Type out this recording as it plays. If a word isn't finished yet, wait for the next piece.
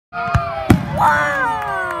Wow,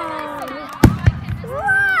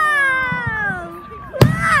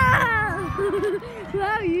 you did.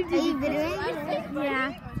 Are you videoing?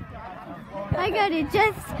 Yeah. I got it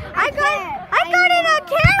it on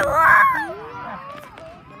camera.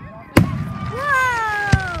 Whoa!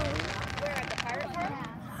 Where at the pirate park?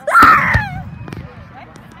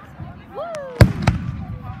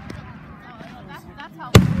 That's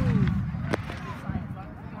how.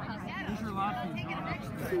 These are lots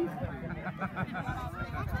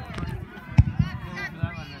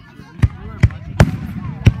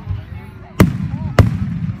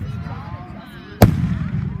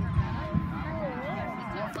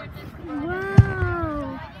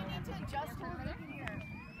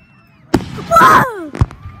Whoa!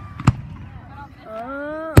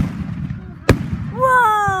 Whoa!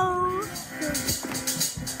 Whoa!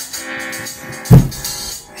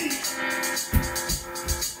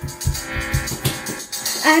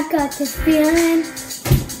 I got this feeling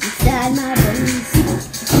inside my bones.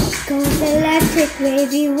 Goes electric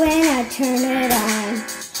wavy when I turn it on.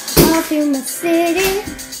 All through my city,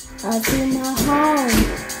 all through my home.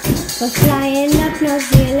 We're flying up New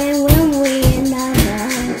Zealand when we in the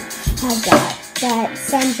zone. I got that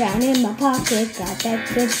sunshine in my pocket, got that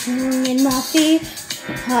good song in my feet.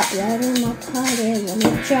 Hot blood in my body when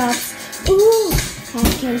it drops. Ooh, I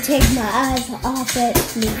can't take my eyes off it.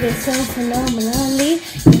 Move it so phenomenally.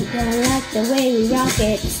 You don't like the way we rock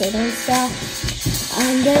it, so don't stop.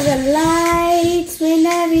 Under the lights when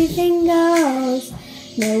everything goes.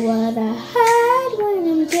 No other hide when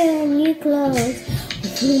I'm getting you close.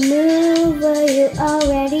 If we move, well, you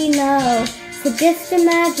already know. So just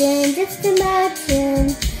imagine, just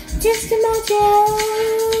imagine, just imagine.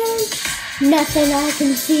 Nothing I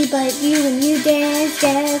can see but you when you dance,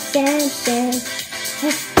 dance, dance, dance.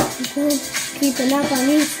 Keeping up on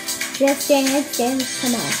you, just dance, dance,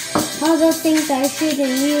 come on. All those things I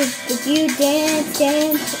shouldn't use, but you dance,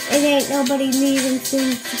 dance. It ain't nobody leaving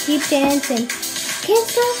soon, so keep dancing. Can't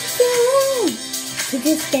stop the feeling. So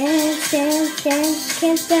just dance, dance, dance.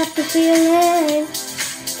 Can't stop the feeling.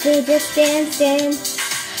 So just dance, dance.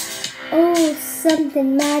 Oh,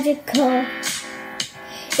 something magical.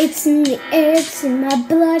 It's in the air, it's in my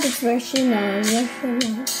blood, it's rushing on, rushing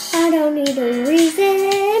on. I don't need a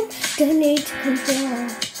reason, don't need to control.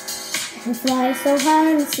 I fly so high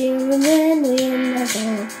and see when we in the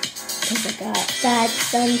zone. Cause I got that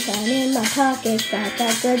sunshine in my pocket, got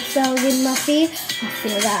that good song in my feet. I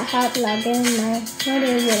feel that hot blood in my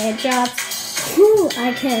body when it drops. Whew,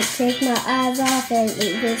 I can't take my eyes off it,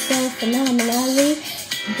 leave it so phenomenally.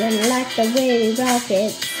 You don't like the way we rock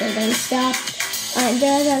it, so don't stop.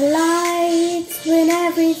 Under the lights when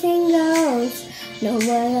everything goes. No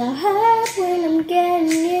other hurt when I'm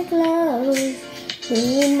getting you close. When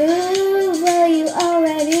we move, well, you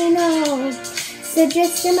already know. So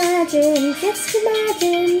just imagine, just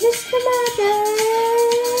imagine, just imagine.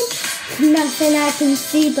 Nothing I can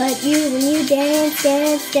see but you when you dance,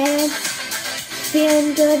 dance, dance.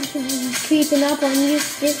 Feeling good, creeping up on you,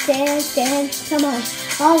 just dance, dance. Come on,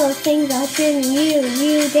 all those things I shouldn't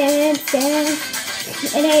you dance, dance.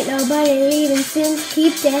 It ain't nobody leaving soon,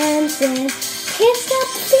 keep dancing. Can't stop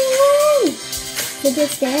the feeling. So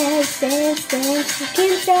just dance, dance, dance.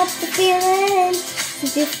 Can't stop the feeling. So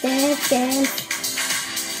just dance, dance.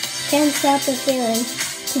 Can't stop the feeling.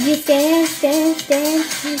 So just dance, dance,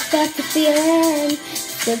 dance. Can't stop the feeling.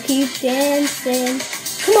 So keep dancing.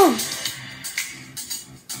 Come on.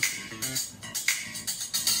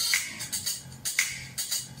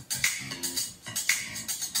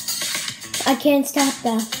 I can't stop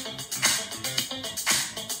that.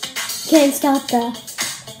 Can't stop that.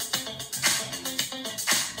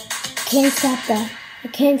 Can't stop that. I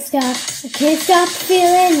can't stop. I can't stop the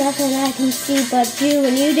feeling. Nothing I can see but you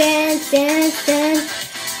when you dance, dance, dance.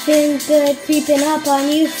 Feeling good, creeping up on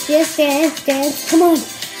you. Just dance, dance. Come on.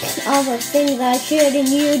 All those things I shouldn't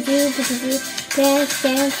you do because you dance,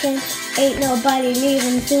 dance, dance. Ain't nobody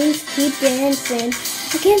leaving soon. Keep dancing.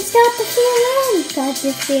 I can't stop the feeling. Got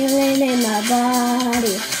this feeling in my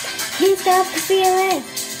body. Can't stop the feeling.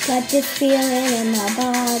 Got this feeling in my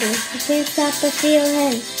body. I can't stop the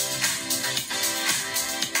feeling.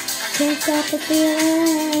 Can't stop the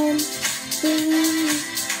feeling.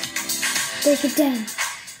 Break it down.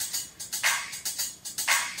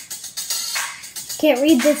 Can't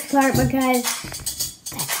read this part because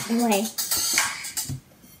that's in the way.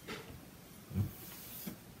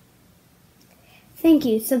 Thank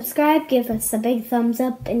you. Subscribe, give us a big thumbs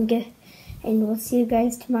up, and we'll see you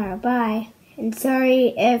guys tomorrow. Bye. And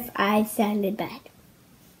sorry if I sounded bad.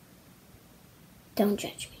 Don't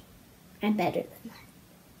judge me. I'm better than that.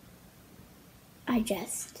 I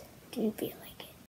just didn't feel like